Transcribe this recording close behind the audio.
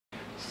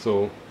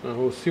So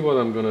we'll see what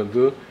I'm gonna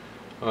do.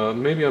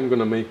 Maybe I'm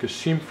gonna make a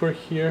shim for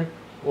here,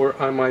 or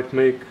I might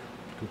make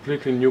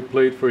completely new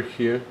plate for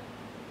here.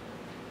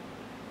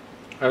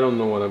 I don't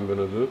know what I'm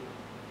gonna do,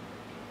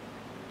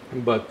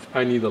 but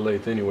I need a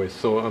lathe anyway.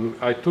 So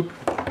I took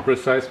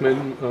precise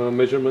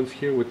measurements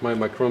here with my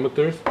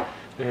micrometers,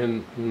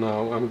 and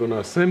now I'm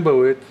gonna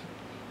assemble it.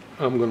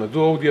 I'm gonna do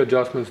all the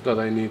adjustments that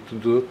I need to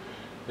do,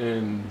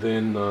 and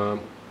then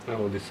I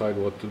will decide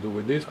what to do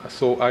with this.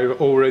 So I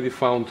already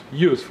found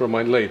use for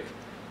my lathe.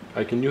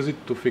 I can use it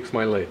to fix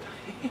my lathe.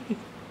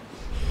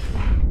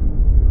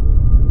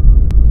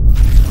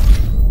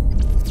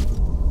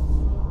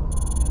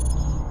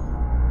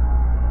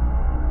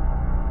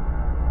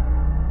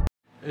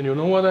 And you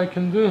know what I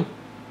can do?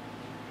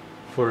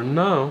 For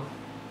now,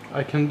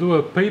 I can do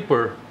a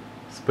paper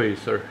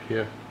spacer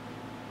here.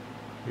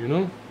 You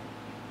know?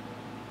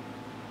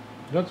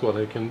 That's what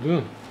I can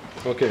do.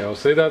 Okay, I'll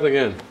say that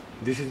again.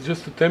 This is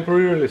just a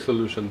temporary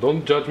solution.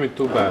 Don't judge me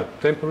too bad.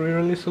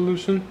 Temporary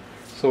solution,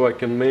 so I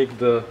can make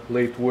the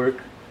lathe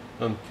work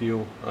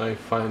until I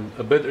find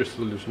a better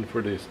solution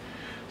for this.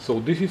 So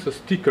this is a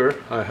sticker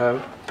I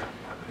have,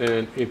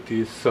 and it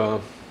is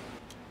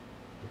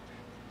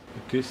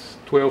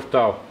 12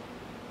 thou.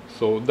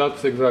 So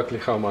that's exactly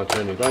how much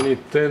I need. I need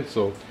 10,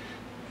 so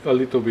a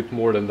little bit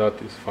more than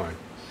that is fine.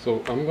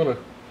 So I'm gonna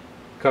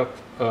cut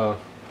a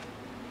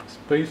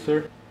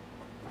spacer.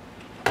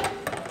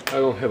 I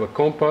don't have a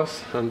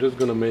compass. I'm just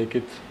gonna make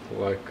it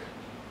like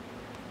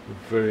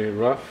very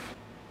rough.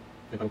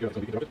 And I'm gonna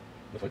have to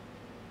that's fine.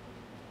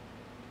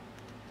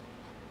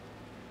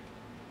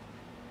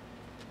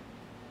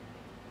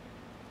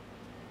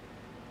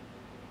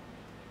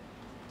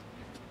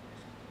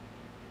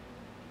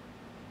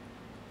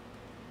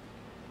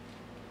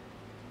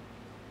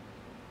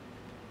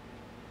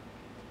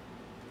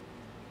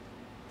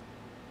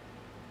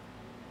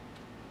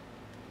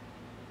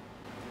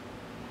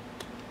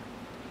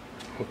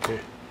 Okay,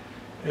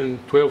 and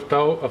 12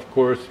 thou, of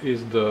course,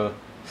 is the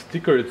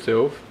sticker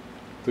itself,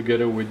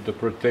 together with the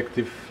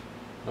protective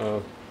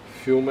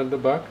film at the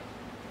back.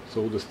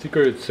 So the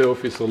sticker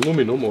itself is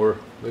aluminum, or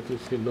let me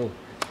see, no,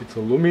 it's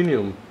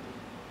aluminum.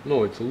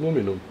 No, it's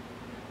aluminum.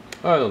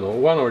 I don't know,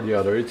 one or the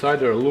other. It's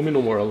either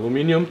aluminum or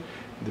aluminium,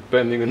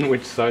 depending on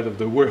which side of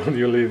the world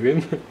you live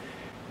in.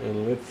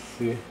 And let's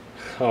see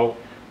how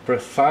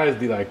precise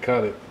did I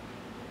cut it.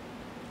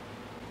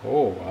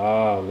 Oh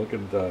wow, look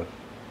at that.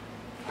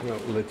 Now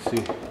let's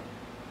see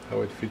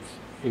how it fits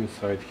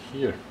inside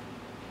here.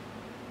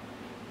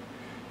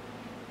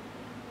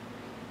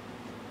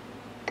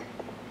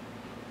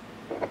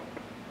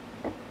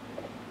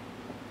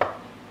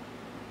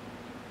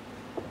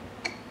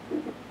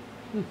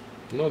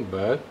 Not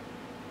bad.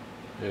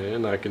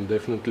 And I can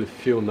definitely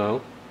feel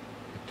now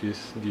it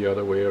is the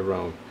other way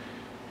around.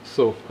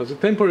 So as a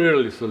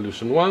temporary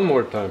solution, one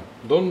more time,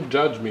 don't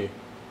judge me,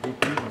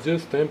 it is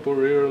just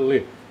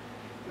temporarily.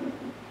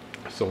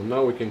 So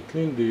now we can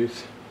clean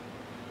this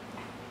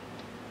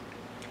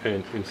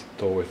and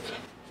install it.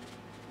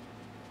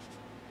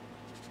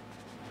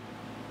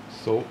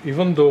 So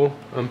even though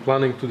I'm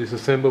planning to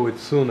disassemble it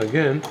soon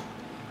again,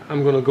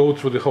 I'm gonna go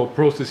through the whole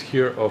process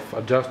here of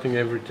adjusting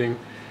everything.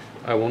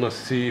 I wanna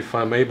see if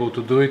I'm able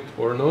to do it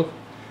or not.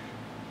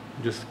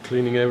 Just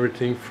cleaning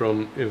everything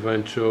from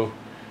eventual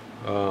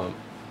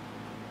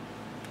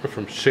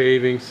from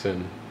shavings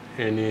and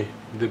any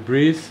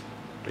debris,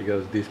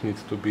 because this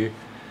needs to be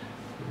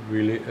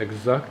really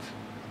exact.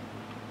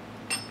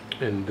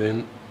 And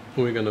then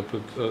we're gonna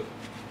put a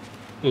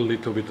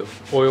little bit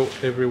of oil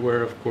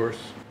everywhere, of course.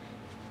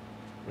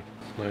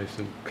 It's nice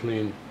and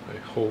clean, I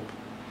hope.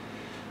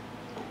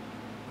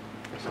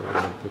 So I'm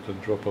gonna put a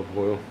drop of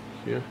oil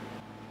here,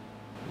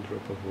 a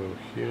drop of oil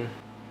here.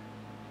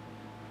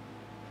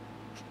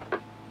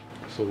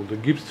 So the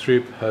gips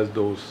strip has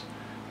those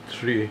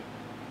 3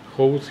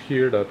 holes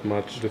here that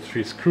match the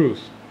 3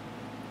 screws.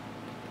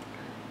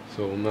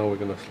 So now we're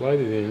gonna slide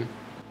it in.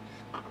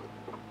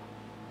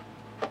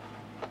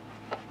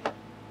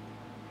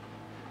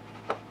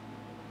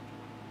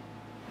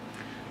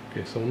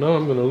 Okay, so now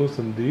I'm gonna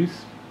loosen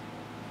these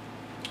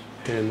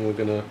and we're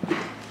gonna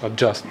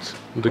adjust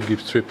the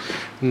gips strip.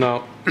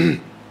 Now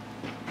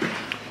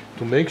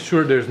to make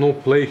sure there's no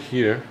play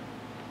here,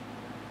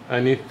 I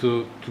need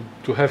to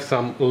have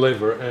some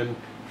lever, and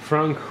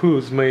Frank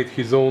Hoos made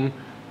his own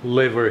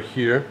lever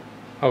here.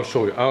 I'll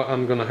show you.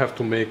 I'm gonna have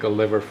to make a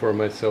lever for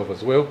myself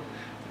as well,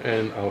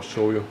 and I'll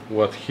show you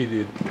what he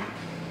did.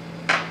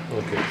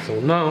 Okay,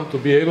 so now to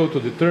be able to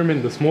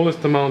determine the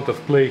smallest amount of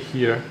play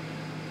here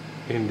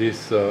in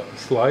this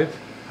slide,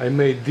 I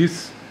made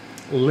this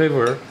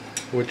lever,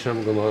 which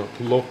I'm gonna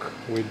lock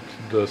with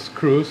the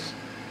screws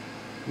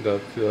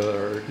that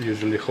are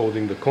usually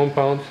holding the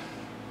compound.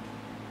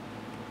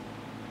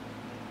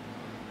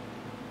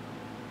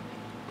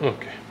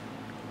 Okay,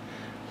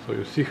 so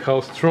you see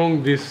how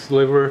strong this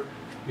lever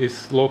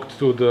is locked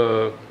to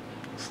the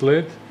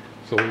sled.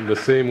 So in the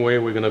same way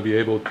we're gonna be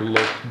able to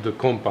lock the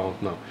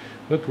compound now,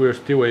 but we're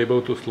still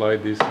able to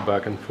slide this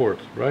back and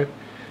forth, right?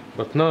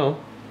 But now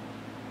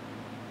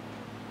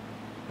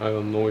I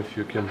don't know if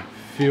you can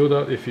feel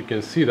that, if you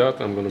can see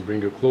that. I'm gonna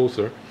bring you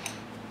closer.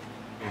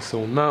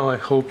 So now I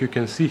hope you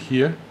can see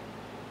here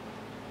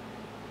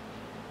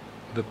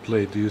the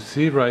play. Do you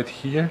see right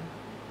here?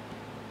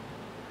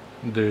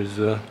 There's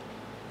a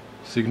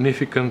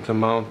significant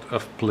amount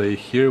of play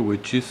here,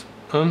 which is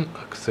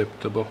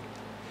unacceptable.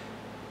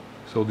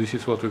 So this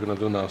is what we're gonna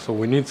do now. So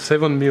we need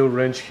 7mm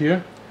wrench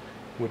here,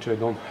 which I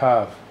don't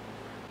have.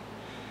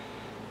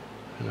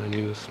 And I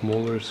need a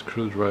smaller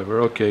screwdriver.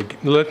 Okay,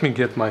 let me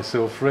get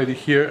myself ready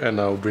here and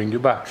I'll bring you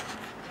back.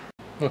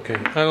 Okay,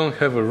 I don't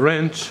have a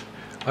wrench.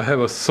 I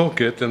have a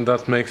socket, and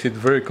that makes it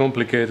very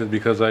complicated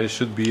because I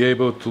should be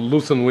able to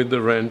loosen with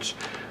the wrench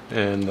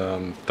and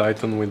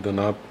tighten with the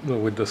knob,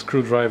 with the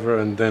screwdriver,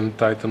 and then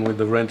tighten with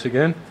the wrench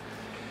again.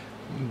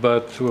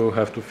 But we'll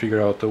have to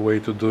figure out a way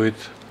to do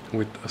it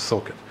with a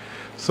socket.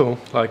 So,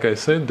 like I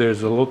said,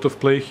 there's a lot of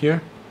play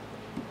here.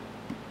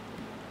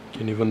 You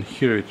can even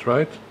hear it,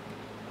 right?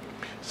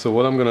 So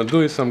what I'm gonna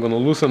do is I'm gonna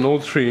loosen all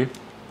three,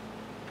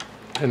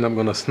 and I'm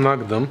gonna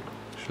snug them.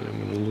 Actually, I'm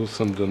gonna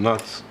loosen the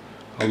nuts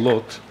a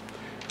lot,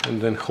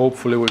 and then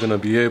hopefully we're gonna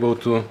be able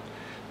to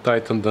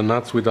tighten the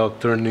nuts without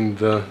turning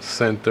the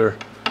center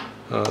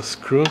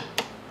screw.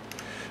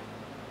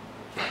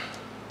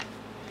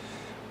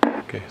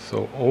 Okay,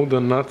 so all the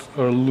nuts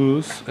are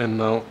loose, and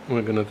now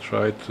we're gonna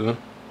try to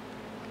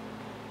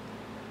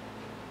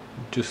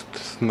just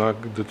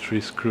snug the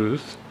 3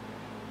 screws.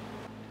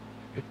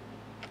 Okay.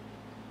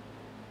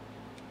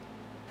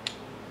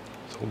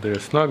 So they're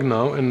snug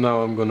now, and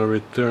now I'm gonna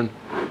return.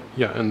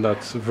 Yeah, and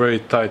that's very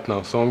tight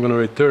now, so I'm gonna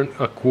return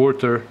a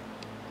 1/4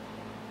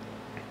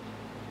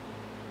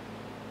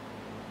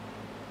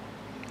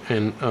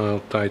 and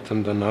I'll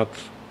tighten the nut.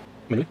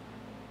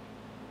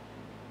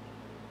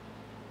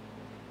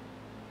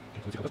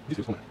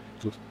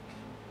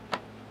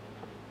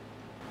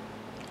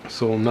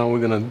 So now we're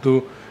gonna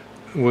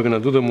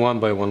do them one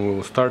by one. We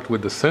will start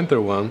with the center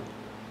one.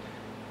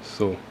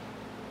 So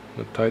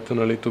I'll tighten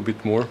a little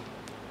bit more,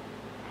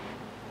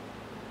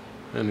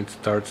 and it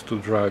starts to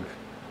drag.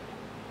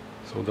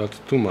 So that's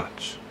too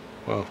much.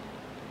 Wow.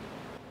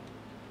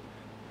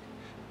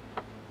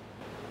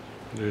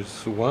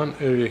 There's one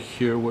area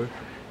here where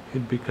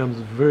it becomes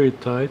very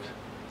tight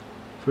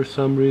for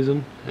some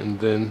reason, and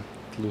then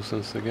it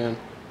loosens again.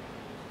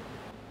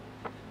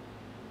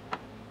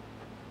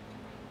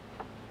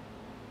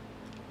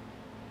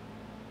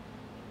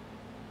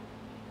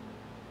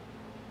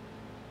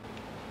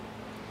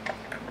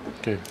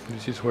 Okay,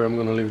 this is where I'm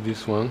gonna leave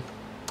this one.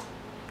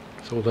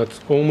 So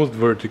that's almost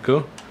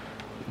vertical.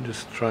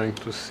 Just trying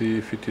to see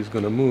if it is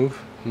gonna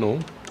move. No,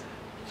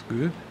 it's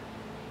good.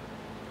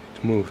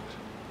 It moved.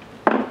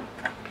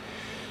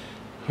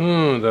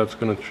 That's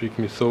gonna trick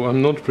me. So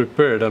I'm not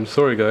prepared. I'm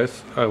sorry,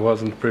 guys. I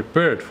wasn't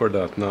prepared for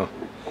that now.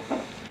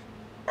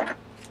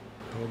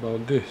 How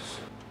about this?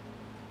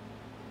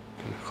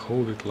 You can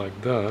hold it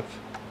like that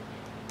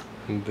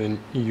and then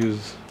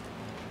use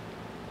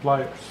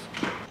pliers.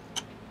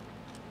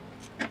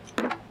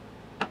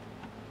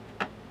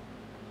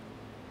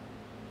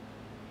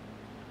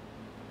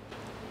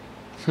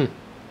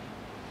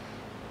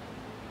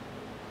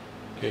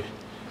 Okay,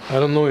 I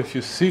don't know if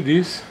you see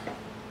this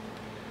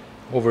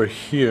over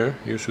here.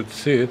 You should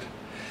see it.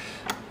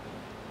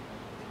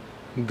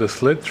 The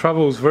sled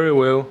travels very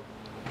well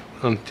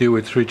until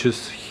it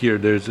reaches here.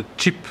 There's a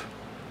chip.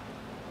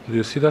 Do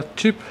you see that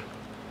chip?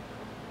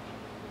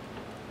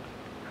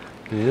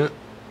 Yeah.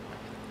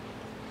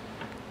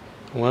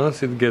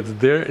 Once it gets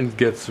there, it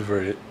gets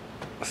very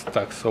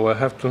stuck. So I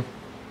have to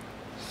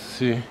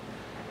see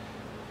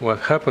what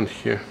happened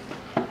here.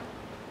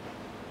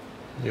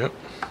 Yeah.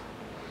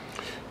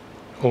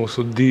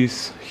 Also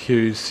these here,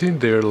 you see,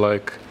 they're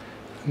like,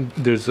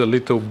 there's a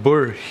little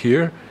burr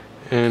here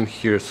and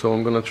here. So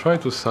I'm gonna try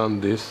to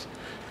sand this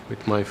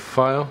with my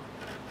file,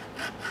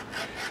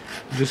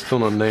 just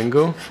on an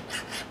angle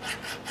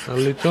a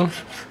little.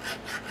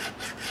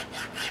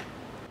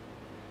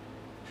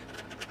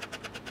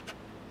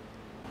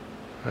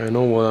 I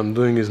know what I'm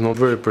doing is not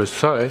very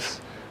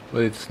precise,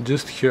 but it's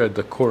just here at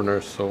the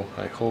corner, so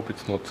I hope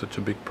it's not such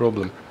a big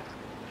problem.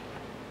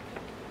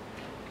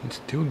 It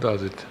still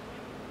does it.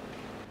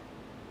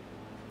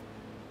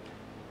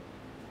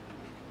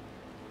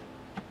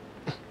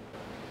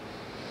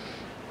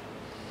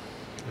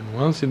 And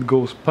once it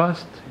goes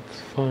past,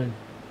 it's fine.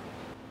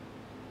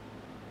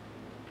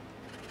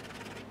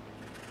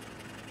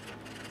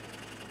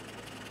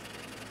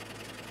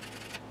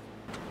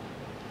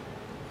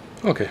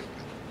 Okay.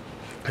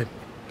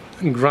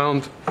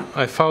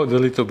 I found a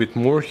little bit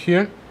more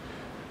here,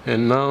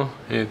 and now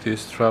it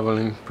is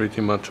traveling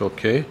pretty much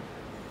okay.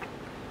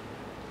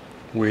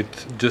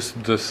 With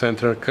just the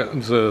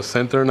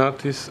center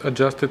nut is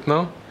adjusted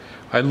now.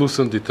 I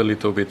loosened it a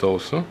little bit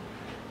also,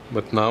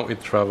 but now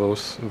it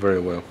travels very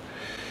well,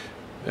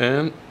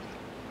 and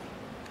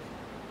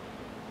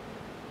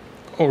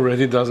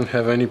already doesn't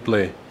have any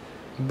play.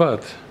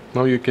 But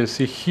now you can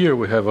see here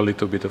we have a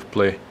little bit of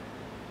play.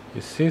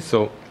 You see,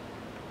 so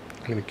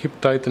I'm gonna keep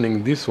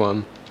tightening this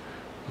one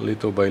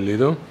little by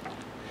little.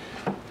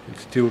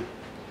 It's still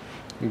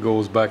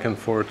goes back and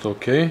forth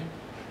okay,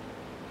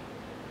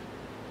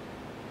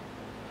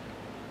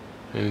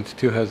 and it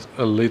still has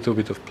a little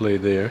bit of play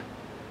there.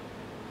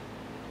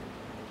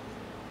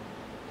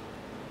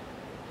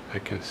 I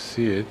can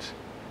see it.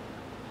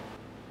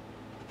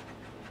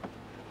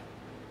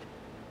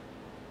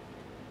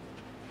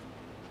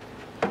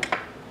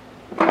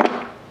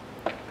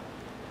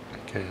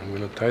 Okay, I'm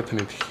gonna tighten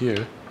it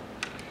here.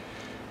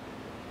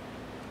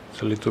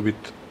 It's a little bit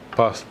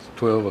past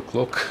 12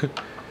 o'clock.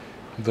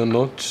 The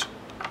notch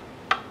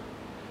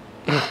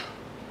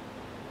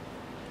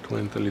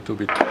went a little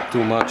bit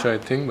too much, I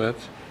think, but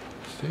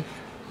see?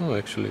 Oh,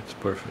 actually it's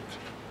perfect.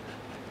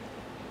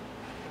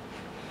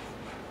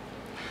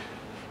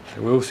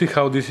 We'll see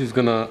how this is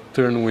gonna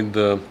turn with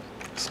the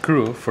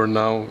screw. For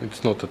now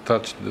it's not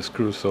attached to the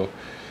screw, so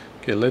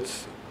okay,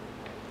 let's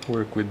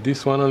work with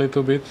this one a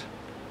little bit.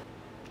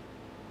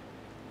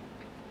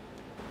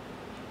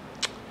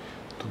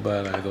 Too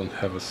bad I don't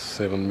have a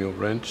 7mm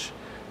wrench.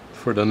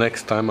 For the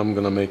next time I'm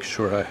gonna make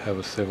sure I have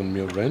a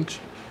 7mm wrench.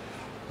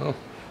 Oh,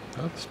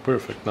 that's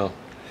perfect now.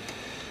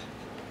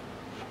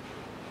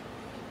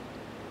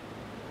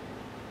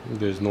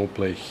 There's no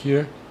play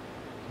here,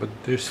 but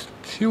there's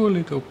still a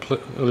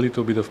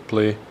little bit of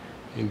play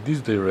in this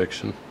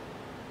direction.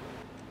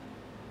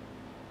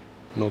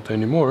 Not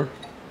anymore.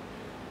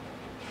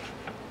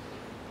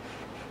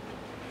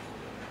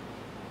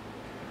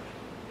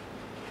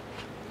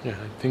 Yeah,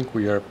 I think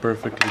we are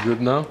perfectly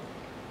good now.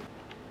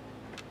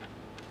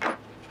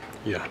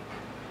 Yeah,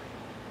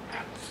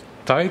 it's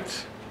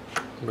tight,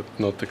 but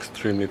not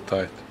extremely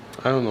tight.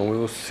 I don't know,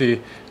 we'll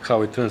see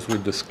how it turns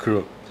with the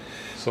screw.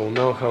 So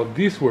now how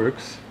this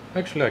works,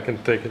 actually I can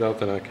take it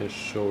out and I can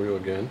show you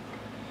again.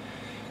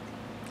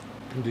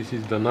 This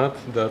is the nut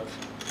that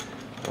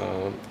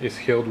is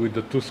held with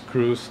the 2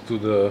 screws to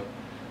the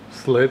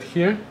sled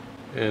here,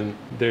 and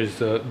there's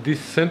this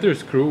center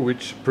screw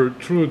which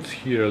protrudes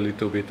here a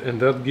little bit, and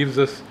that gives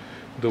us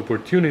the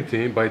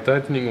opportunity, by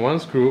tightening one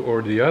screw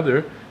or the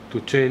other, to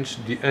change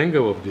the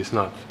angle of this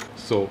nut.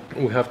 So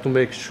we have to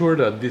make sure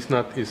that this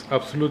nut is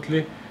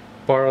absolutely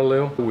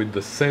parallel with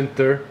the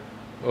center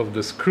of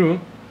the screw,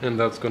 and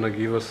that's gonna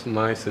give us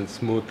nice and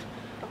smooth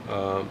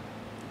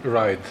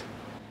ride.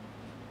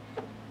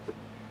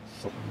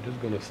 So I'm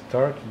just gonna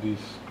start these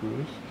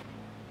screws.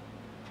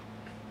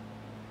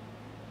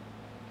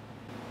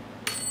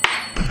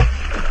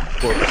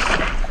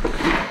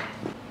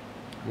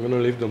 I'm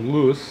gonna leave them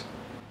loose.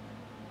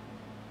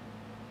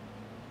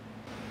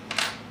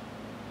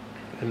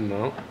 And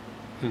now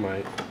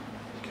my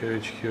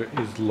carriage here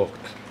is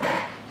locked.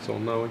 So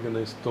now we're gonna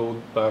install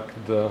back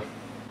the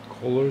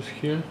collars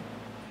here.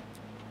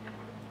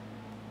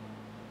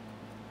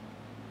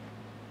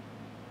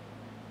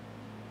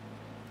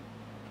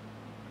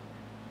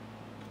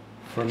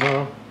 For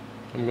now,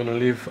 I'm gonna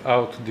leave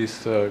out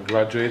this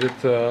graduated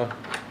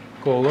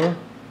collar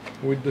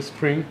with the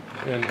spring,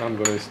 and I'm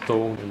gonna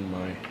install in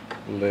my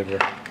lever.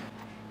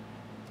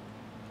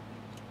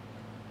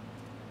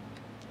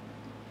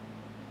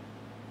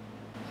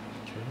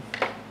 Okay.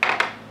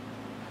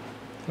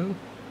 Well,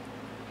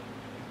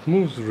 it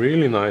moves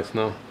really nice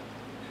now.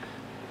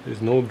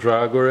 There's no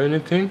drag or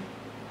anything.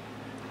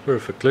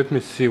 Perfect. Let me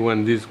see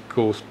when this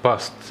goes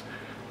past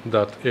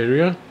that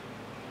area.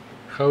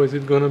 How is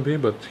it gonna be?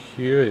 But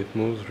here it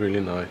moves really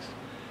nice.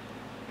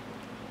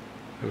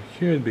 So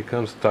here it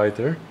becomes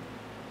tighter,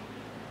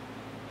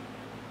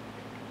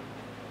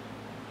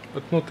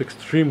 but not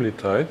extremely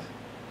tight.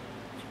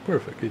 It's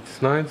perfect.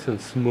 It's nice and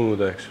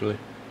smooth actually.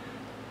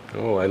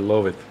 Oh, I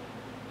love it.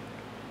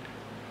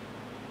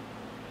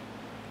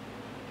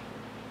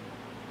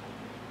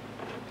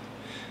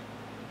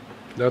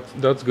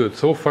 That's good.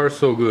 So far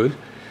so good.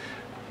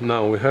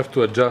 Now we have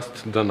to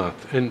adjust the nut,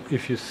 and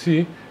if you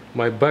see,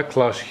 my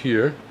backlash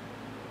here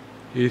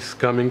is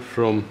coming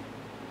from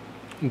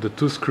the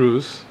 2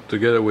 screws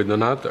together with the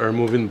nut are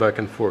moving back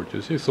and forth,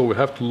 you see, so we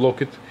have to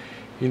lock it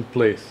in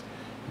place.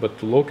 But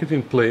to lock it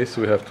in place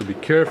we have to be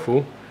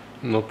careful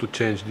not to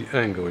change the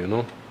angle, you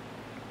know.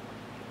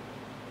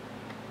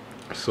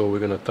 So we're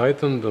gonna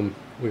tighten them,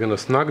 we're gonna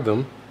snug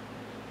them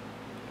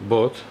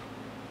both,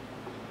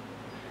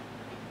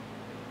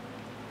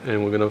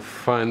 and we're gonna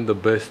find the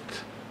best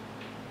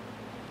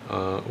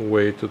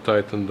way to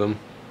tighten them.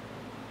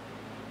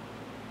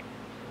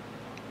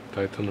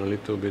 Tighten a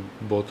little bit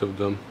both of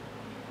them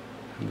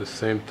at the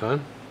same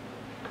time.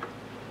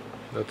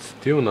 That's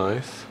still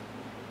nice.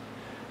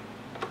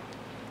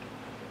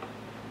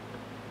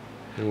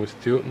 And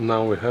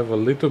now we have a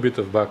little bit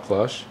of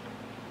backlash,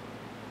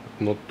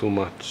 but not too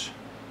much.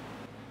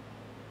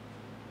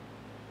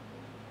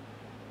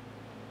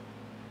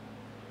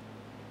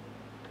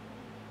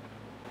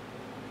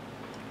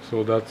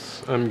 So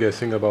that's, I'm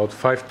guessing, about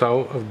 5 thou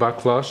of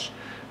backlash,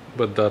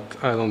 but that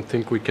I don't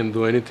think we can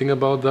do anything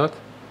about that,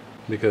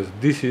 because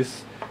this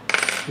is,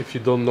 if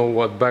you don't know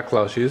what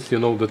backlash is, you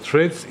know, the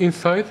threads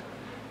inside,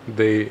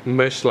 they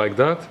mesh like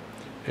that,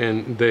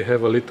 and they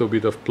have a little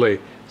bit of play.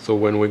 So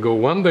when we go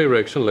one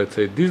direction, let's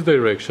say this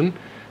direction,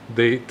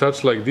 they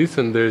touch like this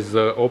and there's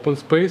open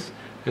space,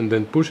 and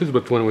then pushes,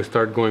 but when we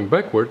start going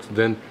backwards,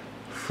 then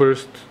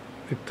first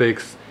it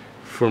takes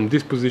from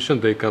this position,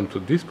 they come to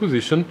this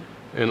position,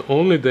 and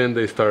only then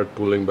they start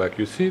pulling back.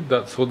 You see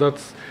that? So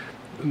that's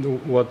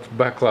what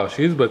backlash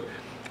is, but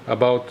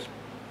about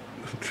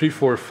 3,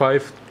 4,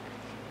 5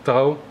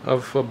 tau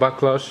of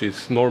backlash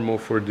is normal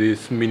for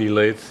these mini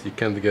lathes. You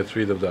can't get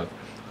rid of that,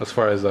 as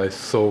far as I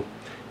saw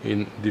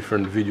in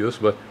different videos,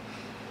 but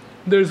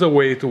there's a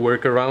way to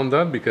work around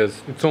that,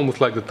 because it's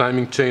almost like the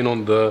timing chain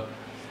on the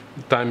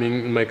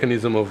timing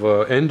mechanism of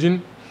an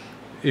engine.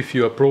 If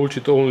you approach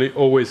it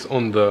always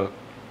on the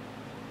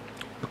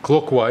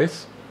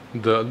clockwise,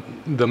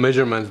 the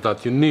measurements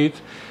that you need,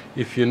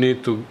 if you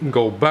need to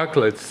go back,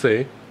 let's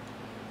say,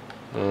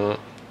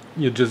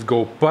 you just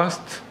go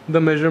past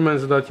the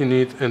measurements that you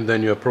need, and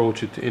then you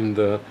approach it in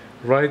the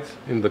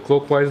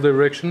clockwise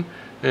direction,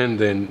 and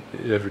then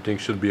everything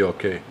should be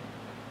okay.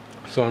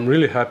 So I'm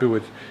really happy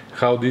with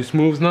how this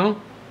moves now,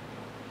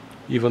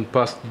 even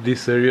past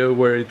this area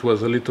where it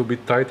was a little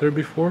bit tighter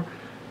before.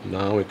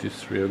 Now it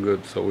is real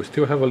good. So we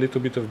still have a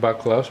little bit of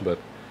backlash, but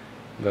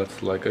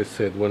that's, like I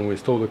said, when we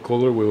install the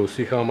color we will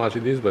see how much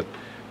it is, but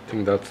I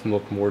think that's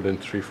not more than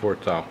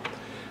 3-4 tau.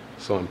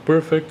 So I'm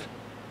perfect.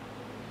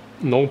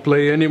 No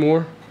play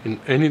anymore in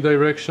any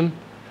direction.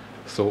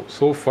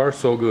 So far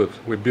so good.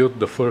 We built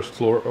the first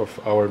floor of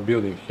our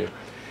building here.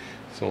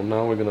 So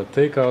now we're gonna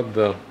take out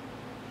the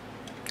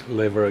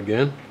lever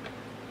again,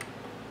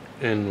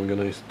 and we're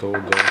gonna install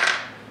the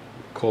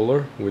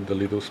collar with the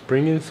little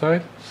spring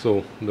inside.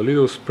 So the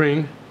little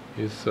spring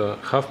is a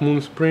half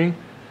moon spring,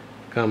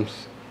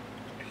 comes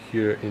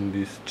here in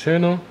this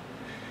channel,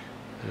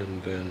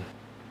 and then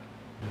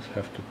just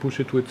have to push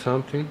it with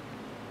something,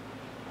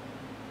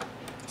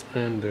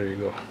 and there you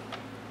go.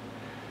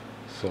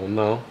 So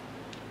now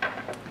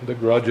the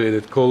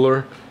graduated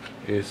collar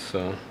is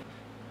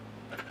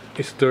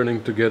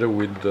turning together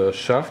with the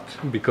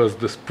shaft, because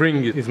the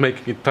spring is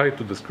making it tight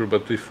to the screw,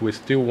 but if we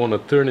still want to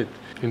turn it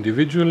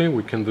individually,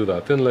 we can do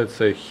that. And let's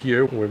say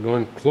here we're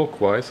going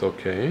clockwise.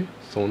 Okay,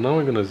 so now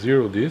we're gonna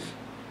zero this,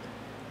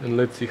 and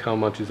let's see how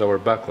much is our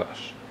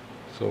backlash.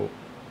 So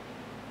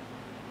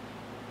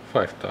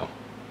 5 tau.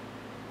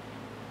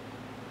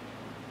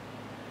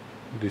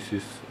 This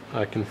is,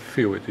 I can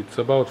feel it, it's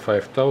about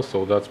 5 tau,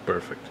 so that's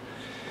perfect.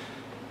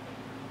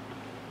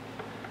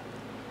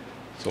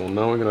 So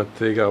now we're gonna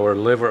take our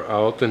lever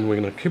out, and we're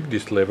gonna keep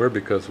this lever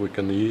because we're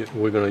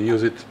gonna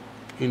use it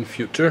in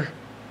future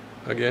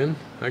again,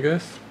 I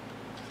guess.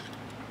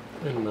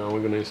 And now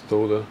we're gonna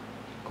install the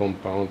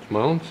compound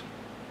mount,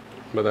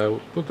 but I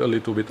will put a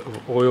little bit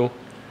of oil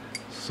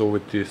so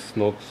it is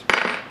not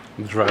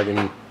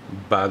dragging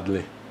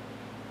badly.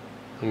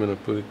 I'm gonna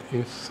put it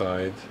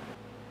inside,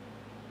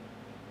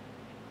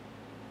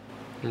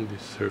 in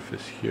this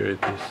surface here.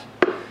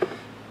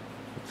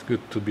 It's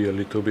good to be a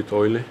little bit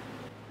oily.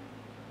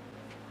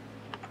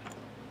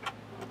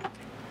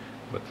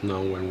 But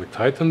now when we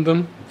tighten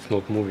them, it's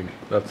not moving.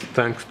 That's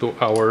thanks to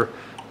our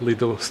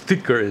little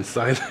sticker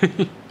inside.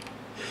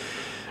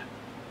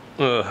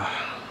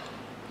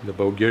 The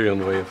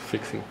Bulgarian way of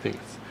fixing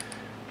things.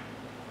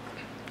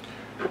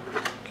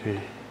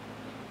 Okay,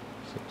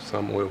 so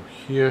some oil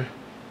here.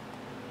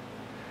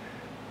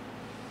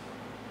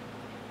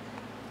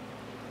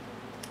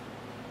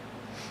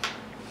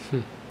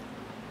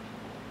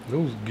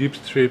 Those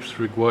gips strips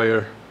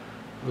require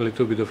a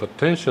little bit of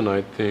attention,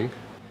 I think.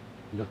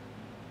 Yeah.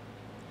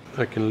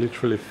 I can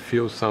literally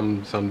feel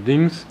some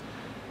dings.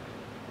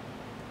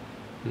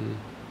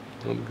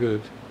 Not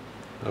good.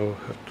 I will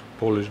have to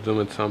polish them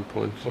at some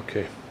point.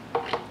 Okay,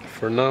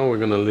 for now we're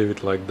gonna leave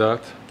it like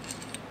that.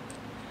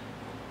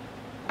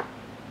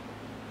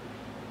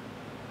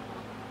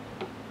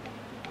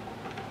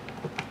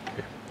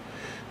 Okay.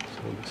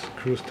 So the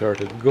screw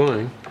started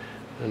going,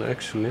 and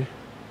actually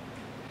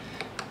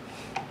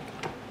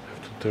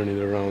turn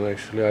it around.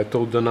 Actually, I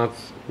thought the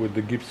nuts with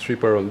the gips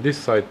strip are on this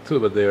side too,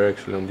 but they are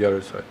actually on the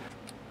other side.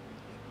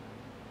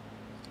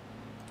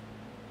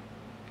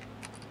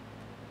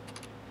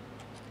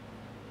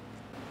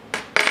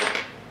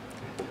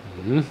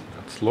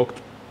 That's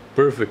locked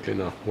perfectly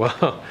now.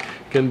 Wow,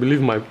 can't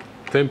believe my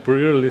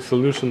temporary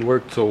solution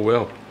worked so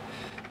well.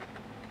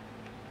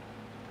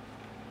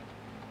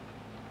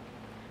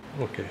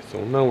 Okay,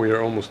 so now we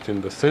are almost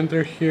in the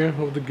center here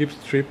of the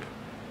gips strip,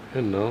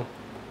 and now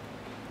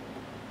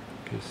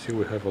you can see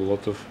we have a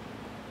lot of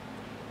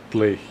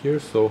play here,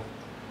 so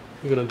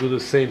we're gonna do the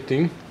same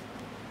thing.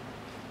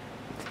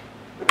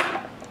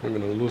 We're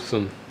gonna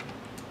loosen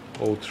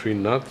all 3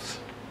 nuts.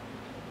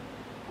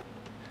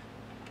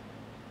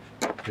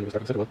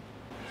 Actually,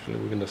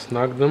 we're gonna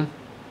snug them,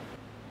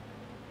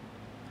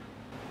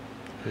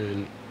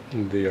 and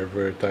they are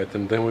very tight,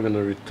 and then we're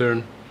gonna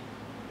return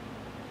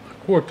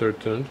a quarter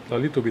turn, a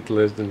little bit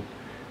less than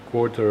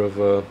quarter of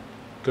a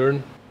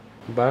turn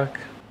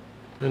back,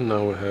 and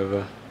now we have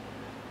a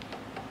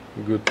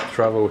good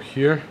travel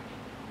here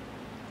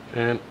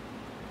and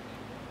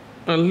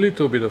a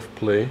little bit of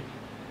play,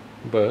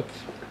 but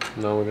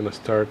now we're gonna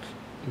start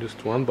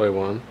just one by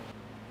one.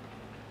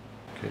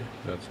 Okay,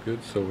 that's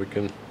good, so we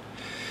can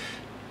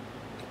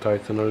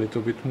tighten a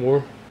little bit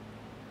more,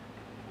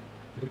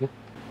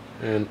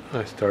 and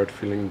I start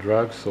feeling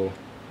drag, so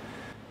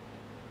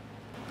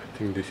I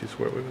think this is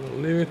where we're gonna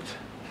leave it.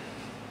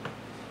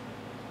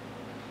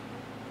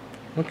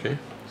 Okay,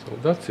 so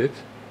that's it.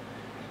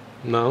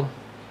 Now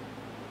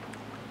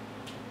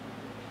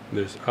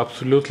there's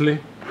absolutely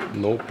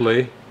no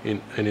play in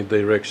any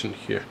direction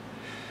here,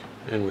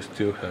 and we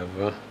still have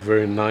a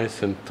very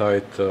nice and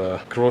tight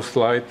cross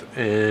light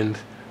and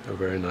a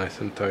very nice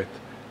and tight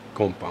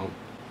compound.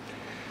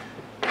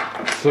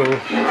 So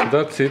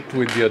that's it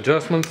with the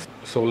adjustments.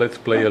 So let's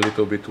play a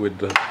little bit with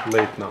the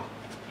lathe now.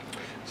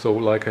 So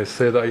like I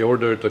said, I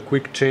ordered a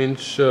quick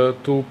change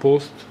tool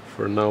post.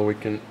 For now we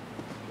can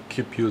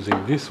keep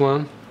using this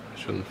one. I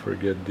shouldn't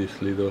forget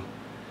this little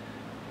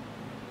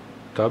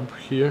tab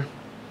here.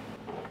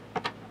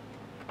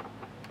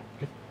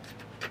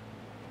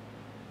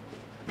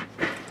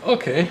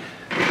 Okay,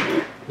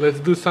 let's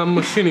do some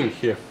machining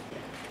here.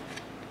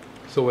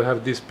 So we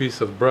have this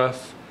piece of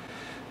brass,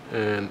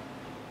 and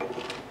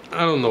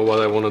I don't know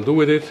what I want to do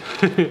with it.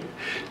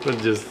 I'm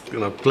just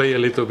gonna play a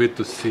little bit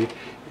to see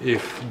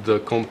if the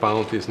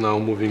compound is now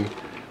moving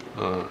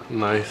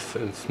nice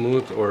and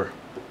smooth, or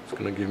it's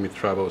gonna give me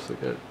troubles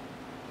again.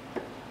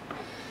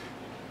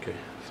 Okay,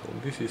 so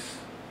this is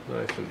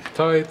nice and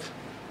tight.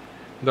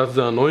 That's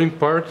the annoying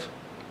part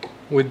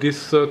with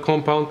this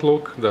compound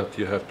lock, that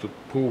you have to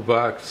pull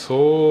back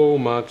so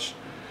much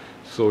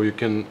so you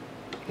can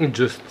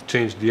just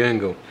change the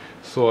angle.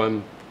 So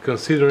I'm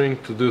considering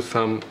to do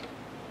some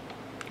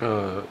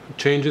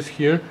changes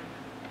here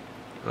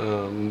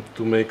to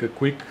make a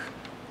quick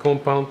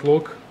compound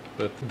lock,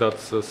 but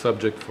that's a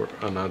subject for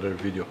another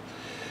video.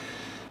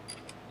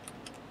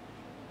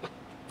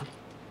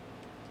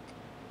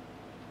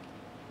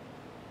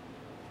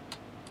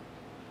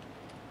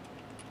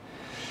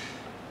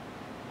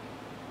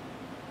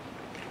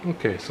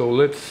 Okay, so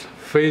let's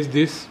face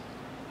this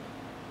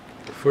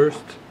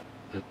first.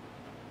 It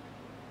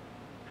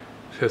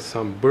has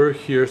some burr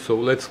here, so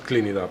let's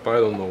clean it up.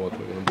 I don't know what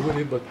we're gonna do with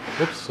it, but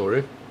oops,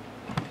 sorry.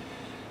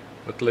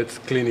 But let's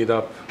clean it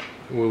up.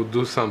 We'll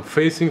do some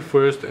facing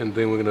first, and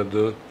then we're gonna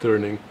do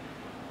turning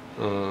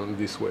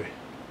this way.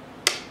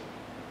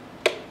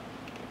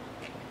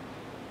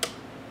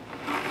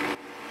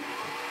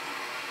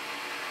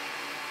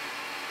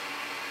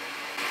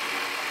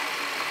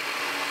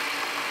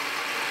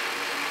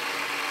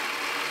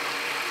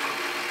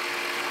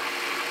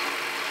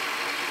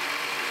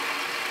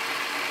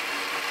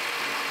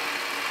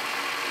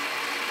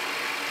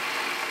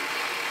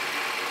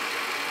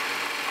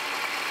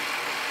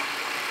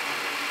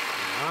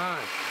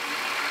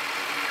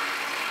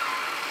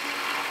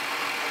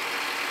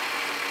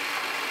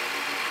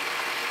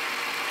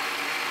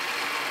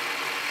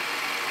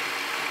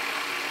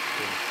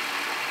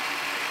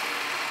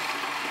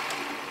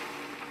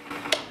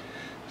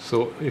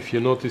 So if you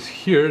notice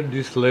here,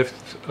 this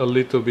left a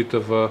little bit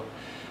of a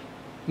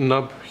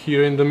knob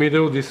here in the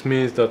middle. This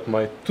means that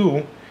my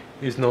tool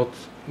is not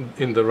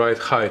in the right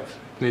height.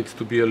 It needs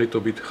to be a little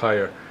bit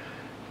higher.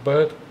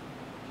 But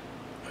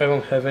I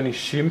don't have any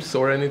shims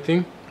or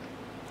anything.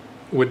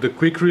 With the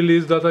quick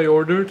release that I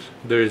ordered,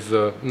 there is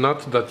a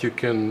nut that you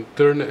can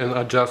turn and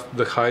adjust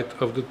the height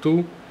of the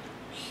tool.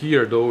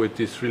 Here though, it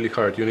is really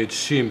hard. You need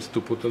shims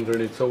to put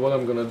underneath. So what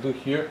I'm gonna do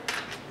here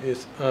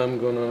is I'm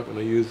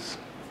gonna use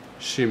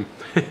shim.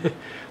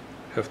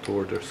 Have to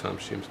order some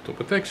shims too,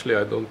 but actually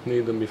I don't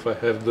need them if I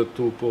have the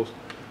tool post,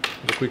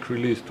 the quick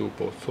release tool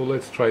post. So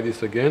let's try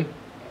this again.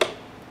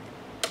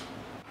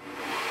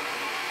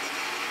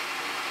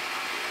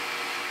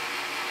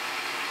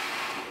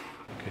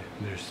 Okay,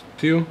 there's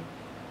still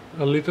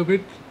a little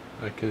bit.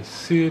 I can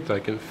see it, I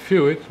can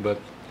feel it, but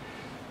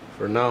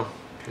for now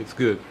it's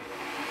good.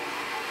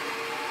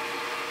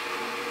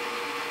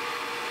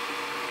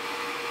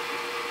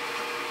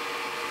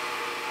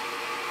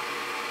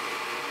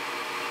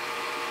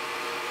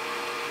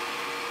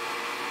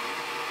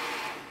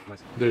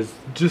 There's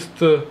just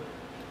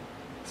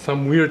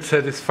some weird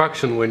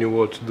satisfaction when you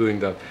watch doing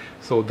that.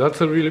 So that's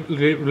a really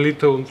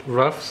little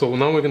rough. So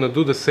now we're gonna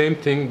do the same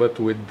thing, but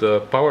with the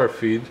power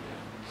feed.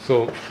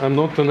 So I'm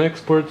not an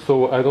expert,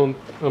 so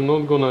I'm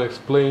not gonna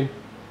explain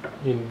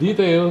in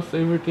details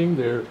everything.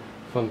 There are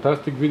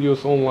fantastic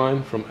videos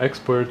online from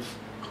experts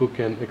who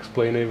can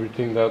explain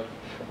everything,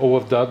 all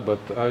of that. But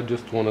I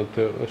just wanted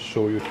to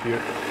show you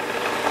here.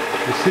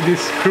 You see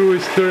this screw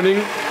is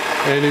turning,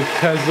 and it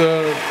has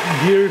a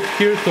gear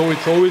here, so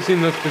it's always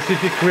in a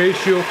specific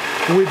ratio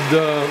with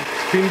the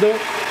spindle.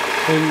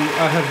 And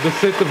I have the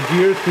set of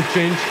gears to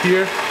change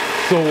here,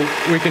 so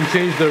we can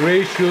change the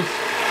ratios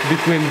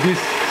between this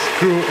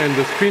screw and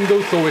the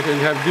spindle, so we can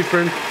have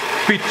different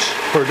pitch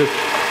for this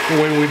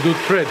when we do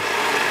threads.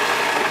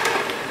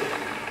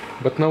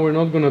 But now we're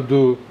not gonna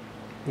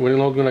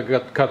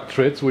cut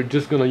threads. We're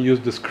just gonna use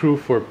the screw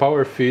for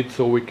power feed,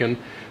 so we can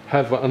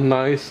have a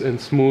nice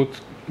and smooth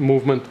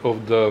movement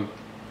of the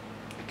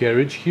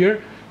carriage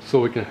here, so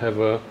we can have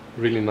a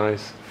really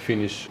nice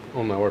finish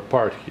on our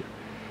part here.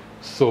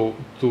 So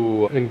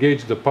to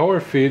engage the power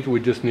feed, we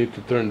just need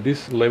to turn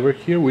this lever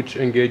here, which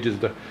engages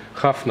the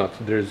half nut.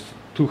 There's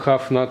two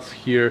half nuts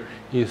here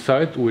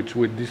inside, which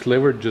with this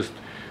lever just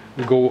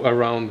go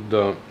around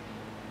the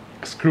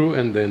screw,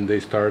 and then they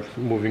start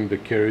moving the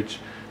carriage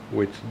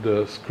with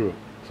the screw.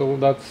 So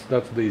that's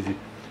the easy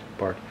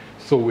part.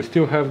 So we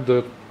still have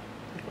the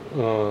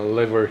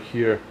lever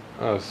here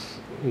as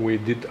we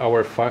did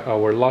our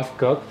last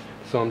cut.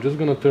 So I'm just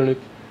gonna turn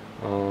it,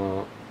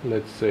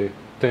 let's say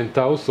 10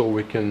 thou, so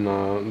we can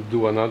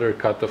do another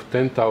cut of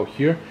 10 thou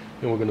here,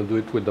 and we're gonna do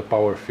it with the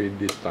power feed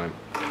this time.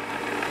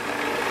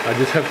 I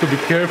just have to be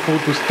careful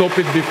to stop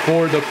it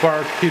before the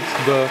part hits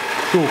the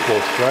tool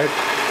post, right?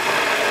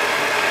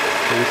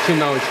 So you see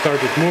now it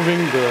started moving,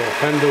 the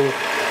handle,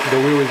 the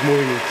wheel is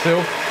moving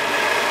itself,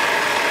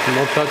 I'm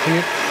not touching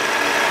it,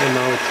 and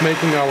now it's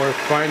making our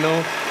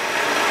final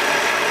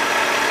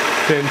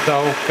 10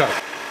 thou cut.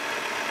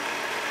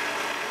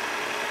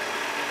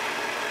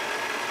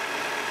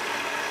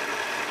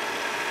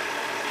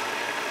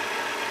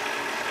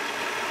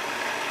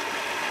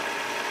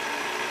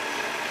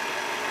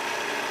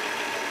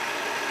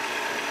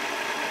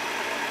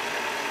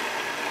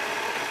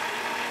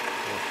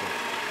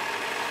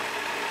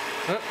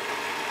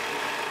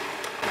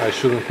 I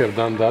shouldn't have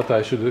done that.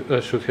 I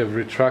should have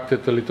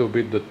retracted a little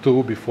bit the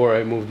tool before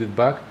I moved it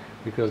back,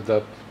 because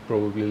that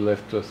probably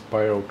left a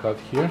spiral cut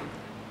here.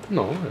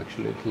 No,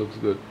 actually it looks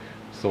good.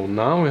 So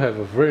now we have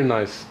a very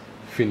nice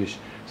finish.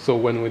 So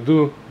when we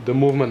do the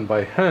movement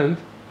by hand,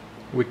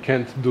 we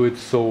can't do it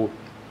so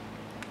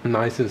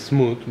nice and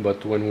smooth,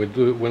 but when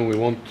we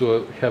want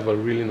to have a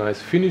really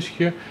nice finish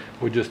here,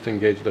 we just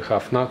engage the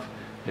half nut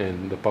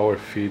and the power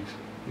feed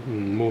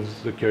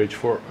moves the carriage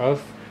for us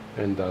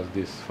and does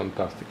this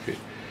fantastic feed.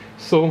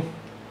 So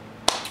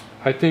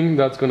I think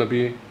that's gonna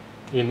be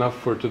enough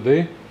for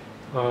today.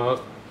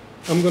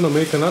 I'm gonna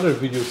make another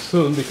video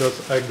soon,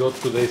 because I got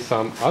today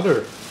some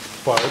other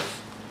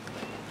parts.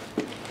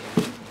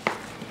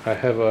 I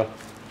have a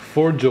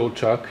 4-jaw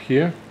chuck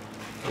here,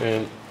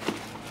 and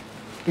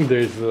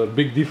there's a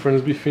big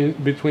difference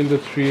between the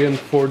 3 and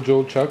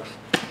 4-jaw chucks,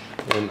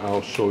 and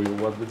I'll show you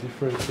what the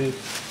difference is.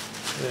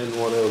 And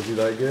what else did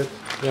I get?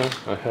 Yeah,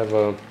 I have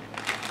a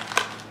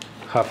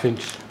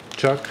 1/2-inch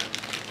chuck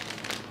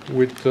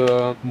with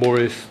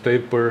Morris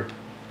taper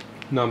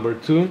number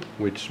 2,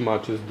 which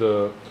matches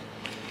the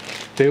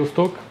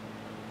tailstock.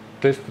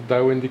 Test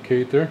dial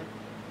indicator.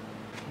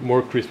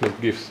 More Christmas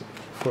gifts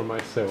for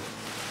myself.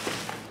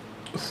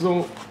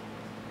 So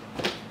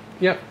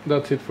yeah,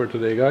 that's it for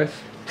today, guys.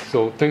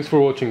 So thanks for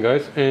watching,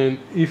 guys, and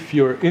if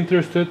you're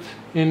interested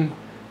in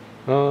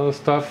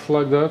stuff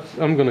like that,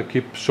 I'm gonna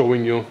keep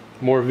showing you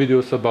more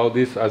videos about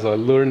this as I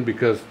learn,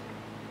 because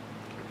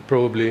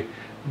probably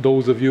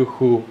those of you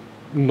who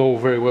know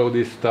very well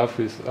this stuff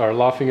are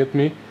laughing at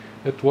me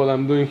at what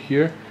I'm doing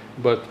here,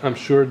 but I'm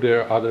sure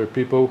there are other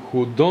people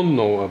who don't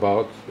know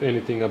about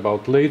anything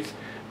about lathes,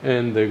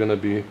 and they're gonna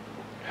be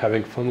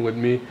having fun with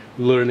me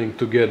learning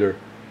together.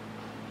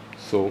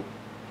 So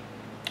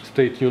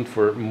stay tuned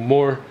for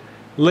more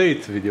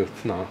late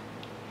videos now,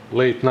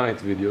 late night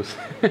videos.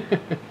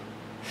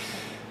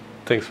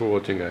 Thanks for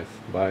watching, guys.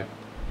 Bye.